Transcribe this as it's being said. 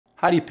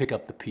How do you pick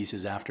up the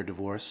pieces after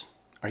divorce?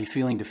 Are you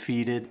feeling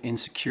defeated,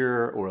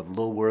 insecure, or of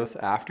low worth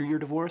after your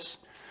divorce?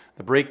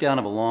 The breakdown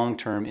of a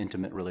long-term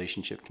intimate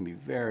relationship can be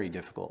very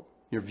difficult.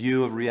 Your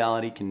view of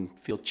reality can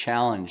feel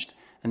challenged,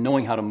 and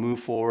knowing how to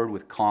move forward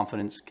with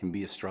confidence can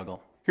be a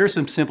struggle. Here are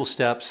some simple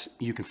steps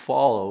you can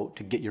follow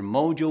to get your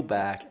mojo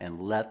back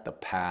and let the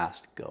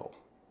past go.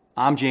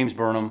 I'm James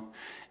Burnham,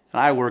 and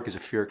I work as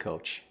a fear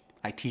coach.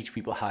 I teach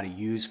people how to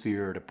use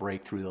fear to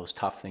break through those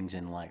tough things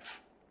in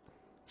life.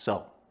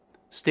 So,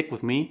 stick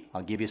with me,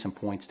 I'll give you some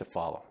points to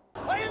follow.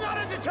 Are you not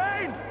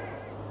entertained?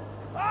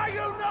 Are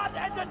you not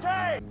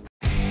entertained?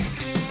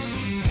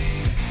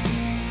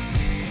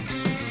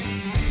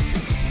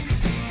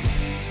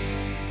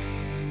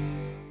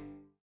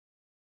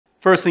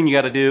 First thing you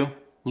gotta do,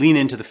 lean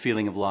into the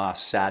feeling of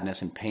loss,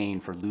 sadness, and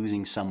pain for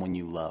losing someone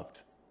you loved.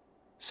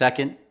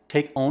 Second,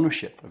 take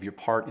ownership of your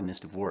part in this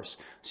divorce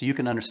so you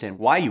can understand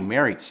why you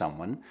married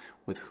someone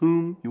with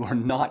whom you are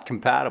not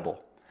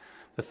compatible.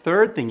 The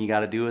third thing you got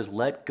to do is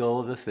let go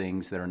of the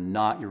things that are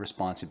not your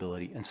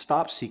responsibility and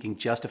stop seeking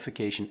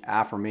justification,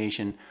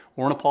 affirmation,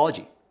 or an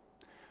apology.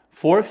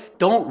 Fourth,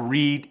 don't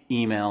read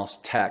emails,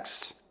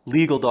 texts,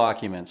 legal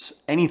documents,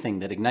 anything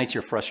that ignites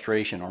your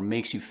frustration or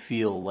makes you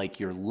feel like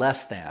you're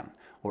less than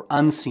or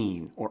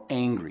unseen or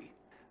angry.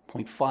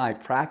 Point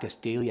 5, practice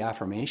daily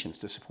affirmations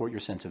to support your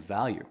sense of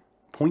value.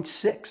 Point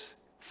 6,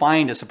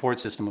 find a support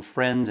system of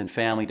friends and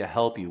family to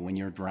help you when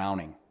you're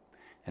drowning.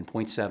 And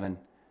point 7,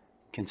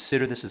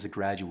 consider this as a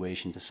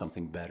graduation to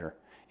something better.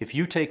 If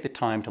you take the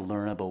time to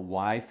learn about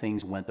why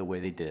things went the way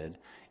they did,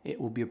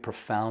 it will be a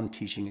profound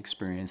teaching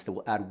experience that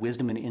will add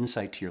wisdom and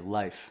insight to your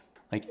life.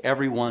 Like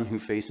everyone who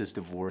faces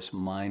divorce,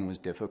 mine was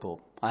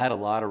difficult. I had a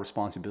lot of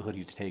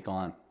responsibility to take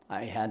on.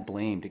 I had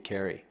blame to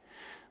carry.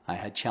 I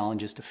had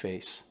challenges to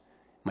face.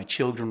 My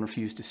children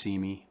refused to see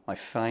me. My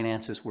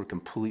finances were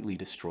completely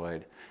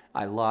destroyed.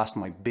 I lost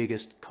my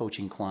biggest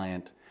coaching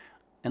client,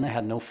 and I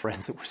had no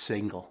friends that were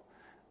single.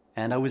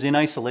 And I was in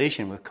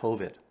isolation with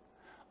COVID.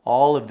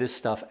 All of this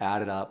stuff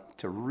added up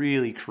to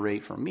really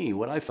create for me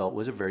what I felt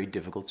was a very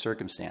difficult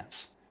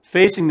circumstance.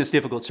 Facing this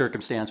difficult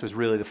circumstance was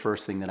really the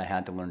first thing that I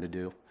had to learn to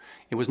do.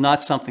 It was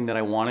not something that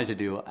I wanted to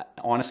do.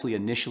 Honestly,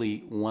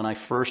 initially, when I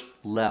first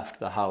left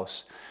the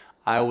house,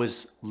 I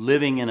was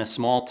living in a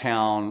small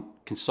town,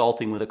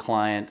 consulting with a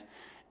client,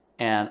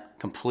 and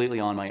completely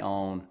on my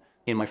own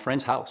in my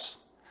friend's house.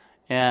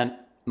 And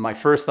my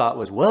first thought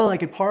was, well, I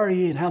could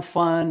party and have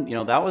fun. You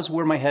know, that was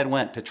where my head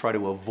went to try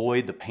to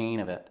avoid the pain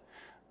of it.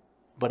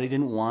 But I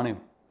didn't want to.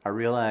 I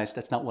realized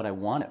that's not what I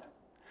wanted.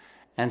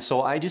 And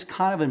so I just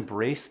kind of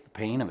embraced the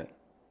pain of it.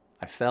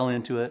 I fell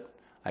into it.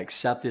 I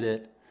accepted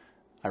it.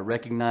 I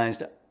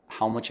recognized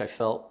how much I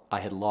felt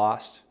I had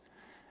lost.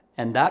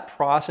 And that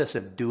process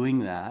of doing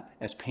that,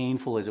 as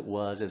painful as it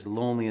was, as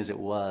lonely as it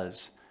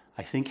was,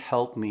 I think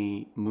helped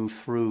me move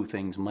through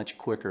things much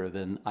quicker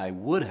than I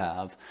would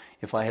have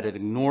if I had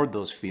ignored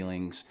those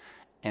feelings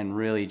and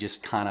really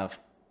just kind of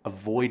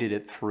avoided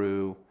it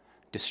through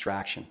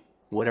distraction.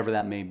 Whatever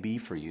that may be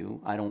for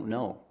you, I don't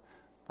know.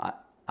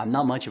 I'm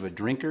not much of a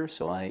drinker,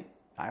 so I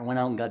went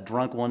out and got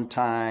drunk one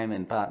time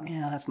and thought,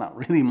 yeah, that's not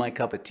really my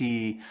cup of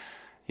tea.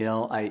 You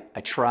know,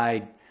 I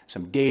tried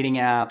some dating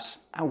apps.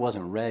 I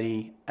wasn't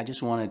ready. I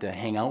just wanted to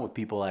hang out with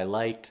people I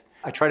liked.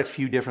 I tried a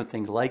few different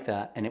things like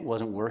that, and it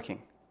wasn't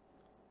working.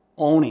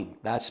 Owning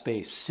that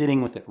space,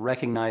 sitting with it,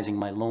 recognizing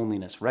my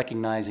loneliness,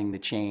 recognizing the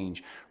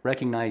change,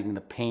 recognizing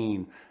the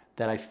pain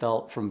that I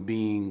felt from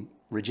being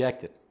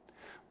rejected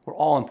were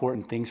all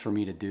important things for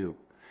me to do.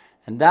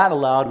 And that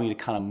allowed me to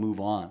kind of move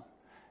on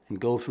and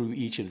go through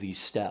each of these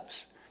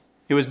steps.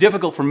 It was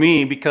difficult for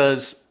me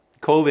because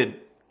COVID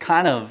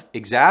kind of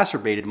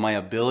exacerbated my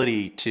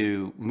ability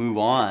to move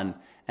on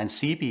and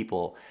see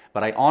people,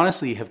 but I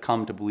honestly have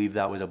come to believe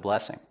that was a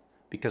blessing.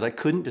 Because I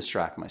couldn't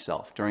distract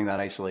myself during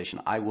that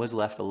isolation. I was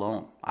left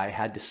alone. I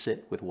had to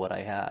sit with what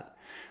I had.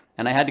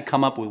 And I had to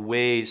come up with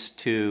ways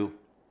to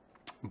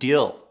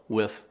deal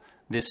with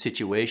this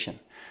situation.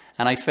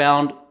 And I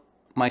found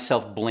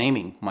myself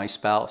blaming my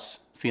spouse,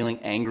 feeling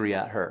angry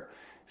at her,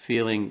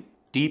 feeling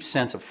deep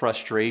sense of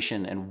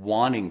frustration and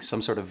wanting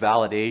some sort of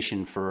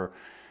validation for,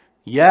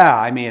 yeah,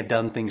 I may have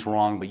done things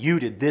wrong, but you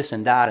did this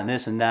and that and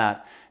this and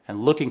that,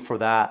 and looking for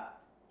that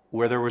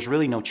where there was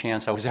really no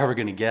chance I was ever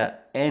going to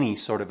get any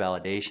sort of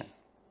validation.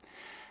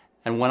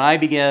 And when I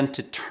began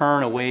to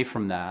turn away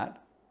from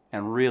that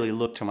and really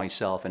look to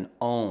myself and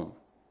own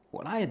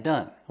what I had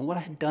done, and what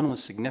I had done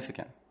was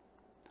significant.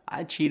 I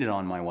had cheated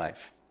on my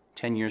wife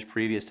 10 years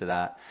previous to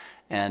that,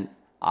 and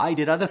I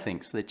did other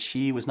things that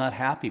she was not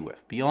happy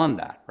with beyond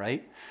that,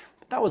 right?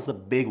 But that was the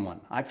big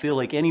one. I feel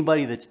like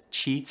anybody that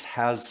cheats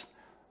has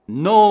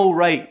no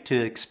right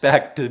to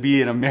expect to be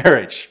in a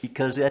marriage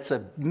because that's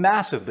a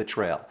massive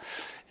betrayal.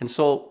 And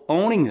so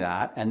owning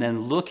that and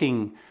then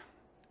looking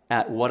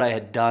at what I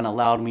had done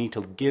allowed me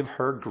to give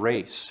her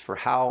grace for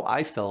how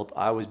I felt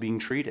I was being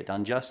treated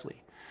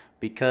unjustly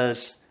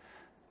because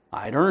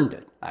I'd earned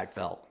it, I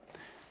felt.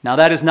 Now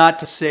that is not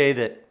to say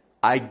that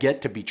I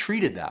get to be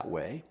treated that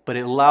way, but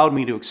it allowed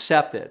me to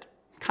accept it,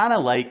 kind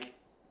of like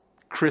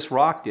Chris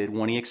Rock did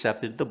when he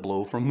accepted the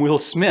blow from Will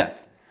Smith.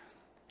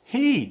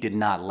 He did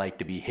not like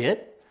to be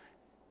hit.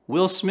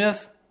 Will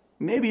Smith,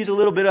 maybe he's a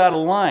little bit out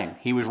of line.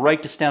 He was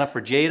right to stand up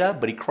for Jada,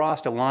 but he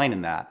crossed a line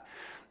in that.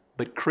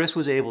 But Chris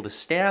was able to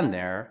stand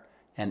there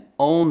and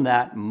own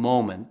that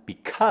moment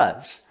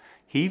because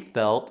he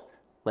felt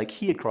like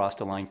he had crossed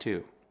a line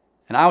too.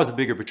 And I was a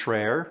bigger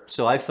betrayer,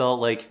 so I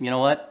felt like, you know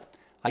what?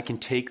 I can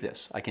take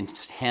this. I can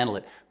handle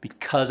it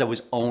because I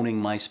was owning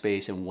my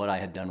space and what I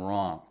had done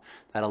wrong.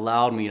 That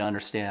allowed me to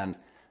understand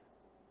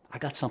I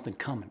got something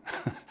coming.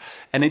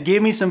 And it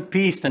gave me some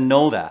peace to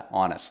know that,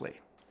 honestly.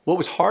 What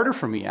was harder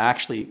for me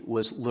actually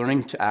was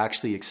learning to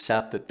actually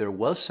accept that there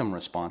was some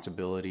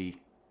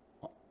responsibility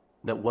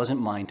that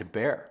wasn't mine to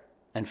bear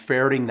and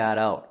ferreting that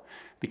out.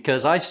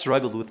 Because I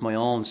struggled with my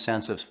own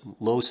sense of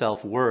low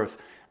self-worth,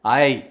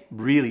 I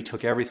really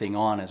took everything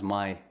on as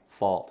my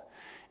fault.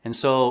 And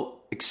so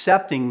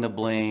accepting the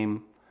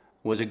blame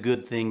was a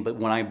good thing, but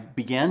when I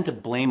began to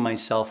blame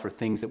myself for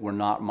things that were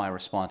not my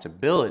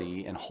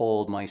responsibility and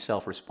hold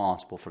myself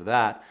responsible for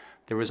that,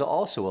 there was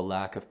also a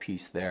lack of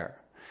peace there.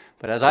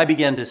 But as I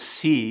began to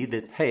see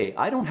that, hey,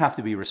 I don't have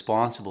to be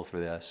responsible for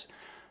this,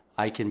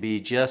 I can be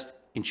just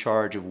in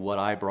charge of what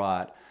I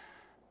brought,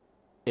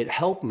 it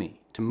helped me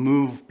to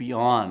move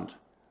beyond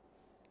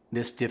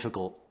this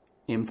difficult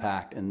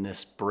impact and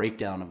this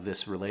breakdown of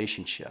this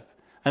relationship.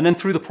 And then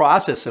through the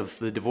process of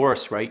the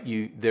divorce, right,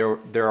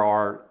 there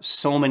are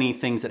so many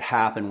things that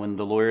happen when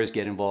the lawyers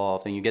get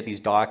involved and you get these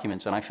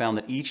documents. And I found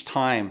that each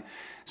time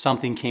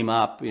something came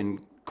up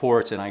in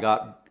courts and I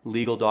got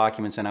legal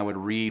documents and I would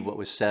read what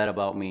was said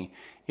about me,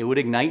 it would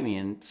ignite me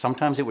and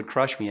sometimes it would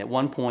crush me. At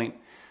one point,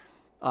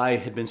 I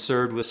had been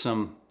served with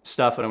some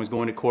stuff that I was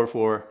going to court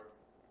for,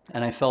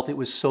 and I felt it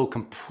was so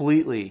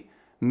completely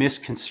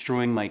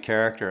misconstruing my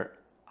character.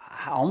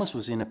 I almost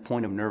was in a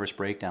point of nervous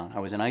breakdown. I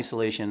was in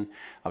isolation.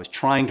 I was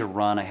trying to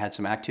run. I had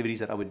some activities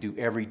that I would do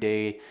every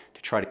day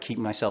to try to keep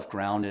myself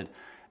grounded,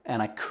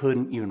 and I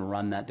couldn't even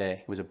run that day.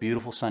 It was a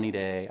beautiful sunny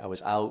day. I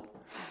was out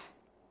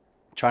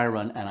trying to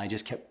run, and I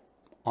just kept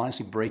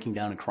honestly breaking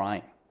down and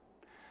crying.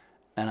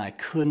 And I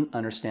couldn't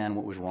understand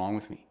what was wrong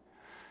with me.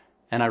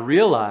 And I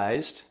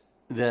realized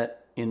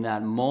that in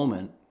that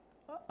moment,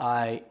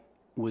 I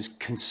was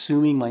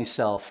consuming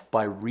myself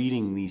by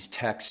reading these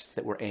texts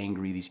that were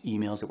angry, these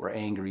emails that were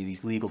angry,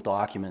 these legal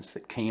documents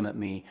that came at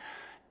me.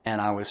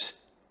 And I was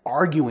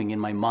arguing in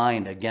my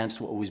mind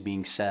against what was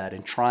being said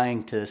and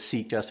trying to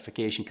seek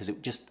justification because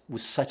it just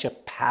was such a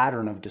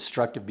pattern of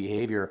destructive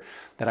behavior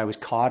that I was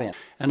caught in.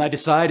 And I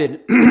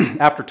decided,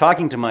 after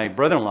talking to my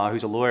brother-in-law,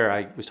 who's a lawyer,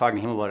 I was talking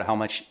to him about how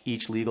much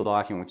each legal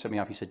document would set me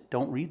off. He said,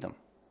 don't read them.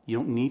 You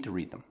don't need to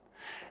read them.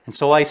 And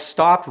so I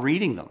stopped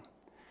reading them.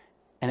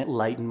 And it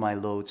lightened my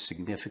load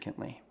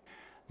significantly.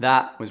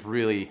 That was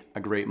really a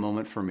great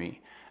moment for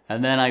me.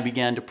 And then I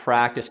began to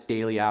practice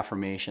daily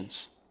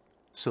affirmations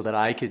so that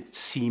I could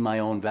see my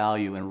own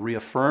value and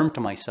reaffirm to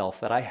myself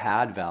that I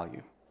had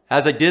value.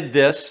 As I did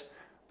this,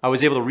 I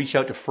was able to reach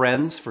out to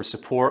friends for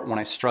support when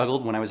I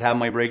struggled. When I was having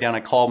my breakdown,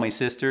 I called my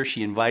sister.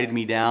 She invited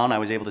me down. I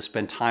was able to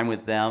spend time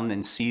with them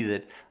and see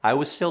that I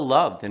was still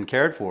loved and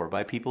cared for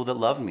by people that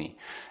loved me.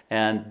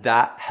 And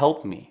that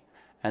helped me.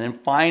 And then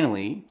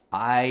finally,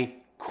 I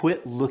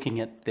quit looking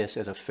at this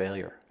as a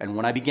failure. And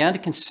when I began to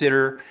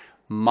consider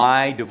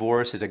my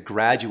divorce as a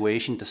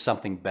graduation to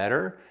something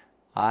better,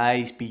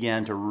 I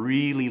began to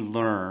really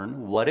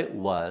learn what it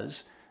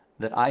was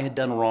that I had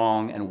done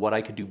wrong and what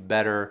I could do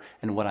better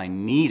and what I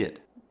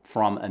needed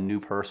from a new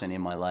person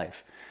in my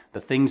life. The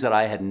things that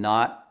I had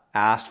not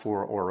asked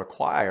for or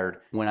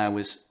required when I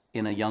was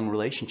in a young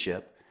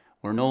relationship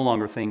were no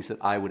longer things that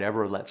I would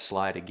ever let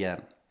slide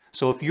again.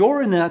 So if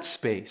you're in that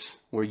space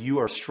where you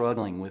are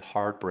struggling with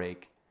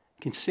heartbreak,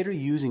 consider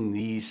using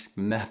these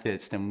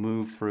methods to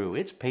move through.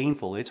 It's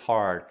painful, it's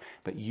hard,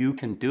 but you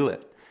can do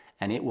it.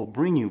 And it will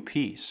bring you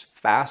peace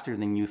faster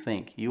than you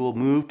think. You will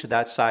move to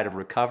that side of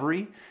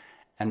recovery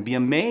and be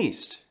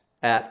amazed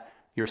at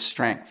your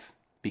strength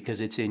because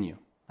it's in you.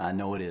 I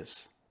know it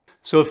is.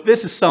 So if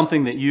this is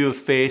something that you have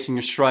faced and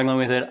you're struggling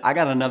with it, I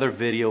got another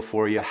video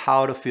for you,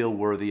 how to feel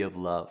worthy of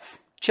love.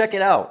 Check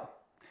it out.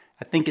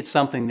 I think it's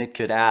something that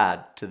could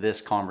add to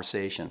this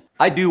conversation.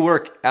 I do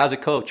work as a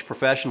coach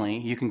professionally.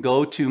 You can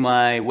go to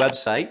my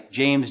website,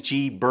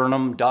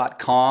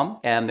 jamesgburnham.com,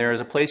 and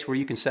there's a place where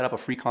you can set up a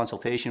free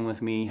consultation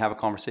with me, have a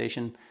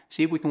conversation,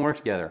 see if we can work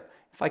together.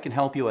 If I can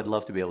help you, I'd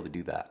love to be able to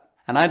do that.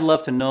 And I'd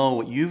love to know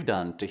what you've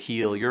done to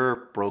heal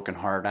your broken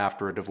heart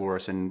after a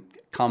divorce and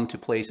come to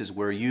places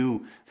where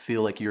you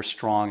feel like you're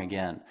strong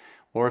again.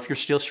 Or if you're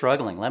still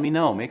struggling, let me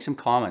know. Make some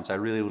comments. I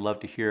really would love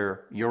to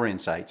hear your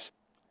insights.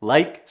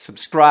 Like,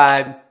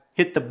 subscribe,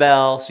 hit the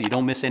bell so you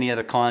don't miss any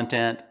other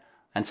content,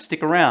 and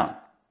stick around.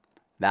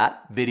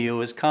 That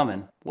video is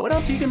coming. What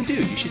else are you going to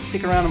do? You should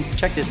stick around and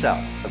check this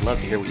out. I'd love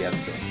to hear what you have to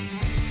say.